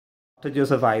To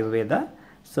Joseph Ayurveda.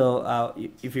 So,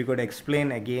 if you could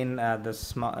explain again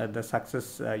the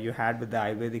success you had with the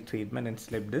Ayurvedic treatment in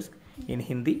slip disc in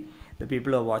Hindi, the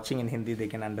people who are watching in Hindi, they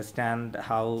can understand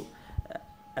how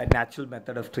a natural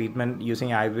method of treatment using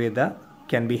Ayurveda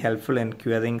can be helpful in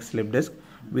curing slip disc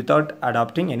without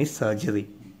adopting any surgery.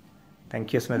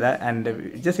 Thank you, Smita.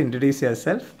 And just introduce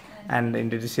yourself and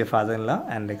introduce your father-in-law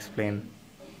and explain.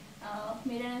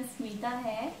 मेरा नाम स्मिता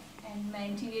है and मैं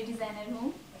interior designer हूँ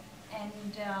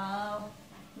and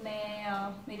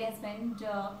मेरे husband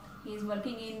he is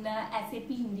working in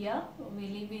SAP India, we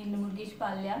live in Murgesh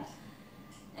पाल्या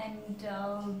and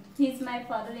he is my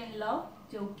father in law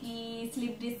जो कि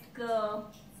slip disc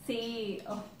से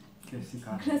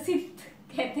ग्रसित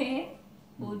कहते हैं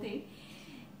वो थे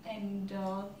and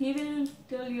he will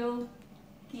tell you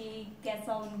कि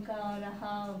कैसा उनका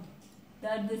रहा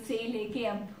दर्द से लेके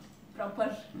अब प्रॉपर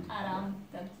आराम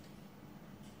तक।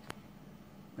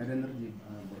 नरेंद्र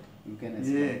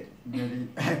जी, ये मेरी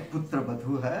पुत्र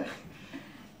वधू है,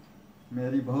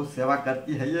 मेरी बहुत सेवा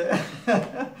करती है ये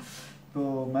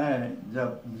तो मैं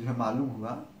जब मुझे मालूम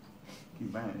हुआ कि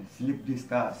मैं स्लिप डिस्क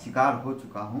का शिकार हो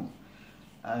चुका हूँ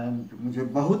एंड मुझे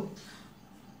बहुत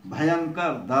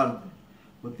भयंकर दर्द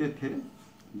होते थे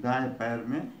दाएं पैर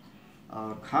में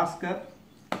और खासकर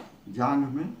जांघ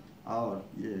में और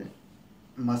ये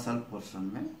मसल पोर्शन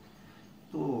में,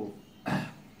 तो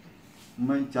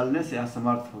मैं चलने से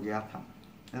असमर्थ हो गया था,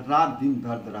 रात दिन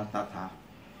दर्द रहता था।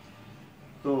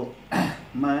 तो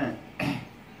मैं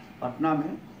पटना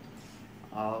में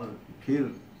और फिर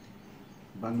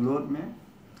बंगलोर में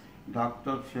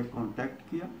डॉक्टर से कांटेक्ट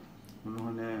किया,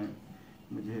 उन्होंने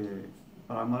मुझे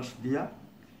परामर्श दिया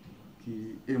कि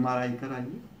MRI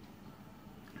कराइए।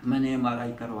 मैंने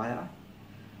MRI करवाया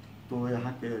तो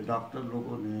यहाँ के डॉक्टर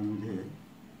लोगों ने मुझे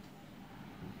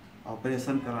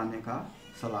ऑपरेशन कराने का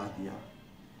सलाह दिया,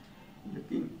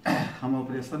 लेकिन हम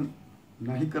ऑपरेशन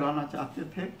नहीं कराना चाहते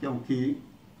थे क्योंकि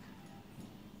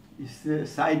इससे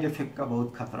साइड इफ़ेक्ट का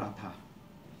बहुत खतरा था।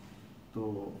 तो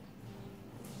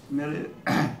मेरे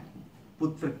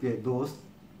पुत्र के दोस्त,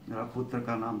 मेरा पुत्र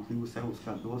का नाम पीयूष है,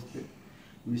 उसका दोस्त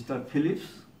मिस्टर फिलिप्स,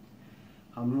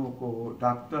 हम लोगों को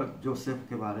डॉक्टर जोसेफ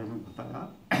के बारे में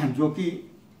बताया जो कि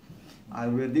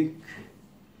आयुर्वेदिक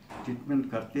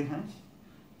ट्रीटमेंट करते हैं।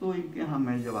 तो इनके यहाँ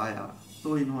मैं जब आया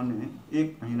तो इन्होंने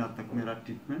 1 महीना तक मेरा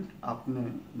ट्रीटमेंट अपने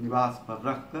निवास पर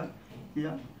रख कर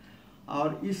किया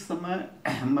और इस समय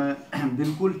मैं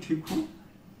बिल्कुल ठीक हूँ,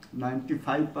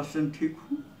 95% ठीक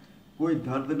हूँ, कोई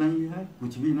दर्द नहीं है,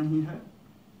 कुछ भी नहीं है।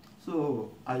 सो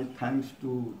I thanks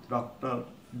to doctor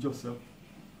Joseph.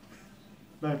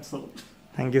 That's all.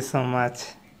 Thank you so much.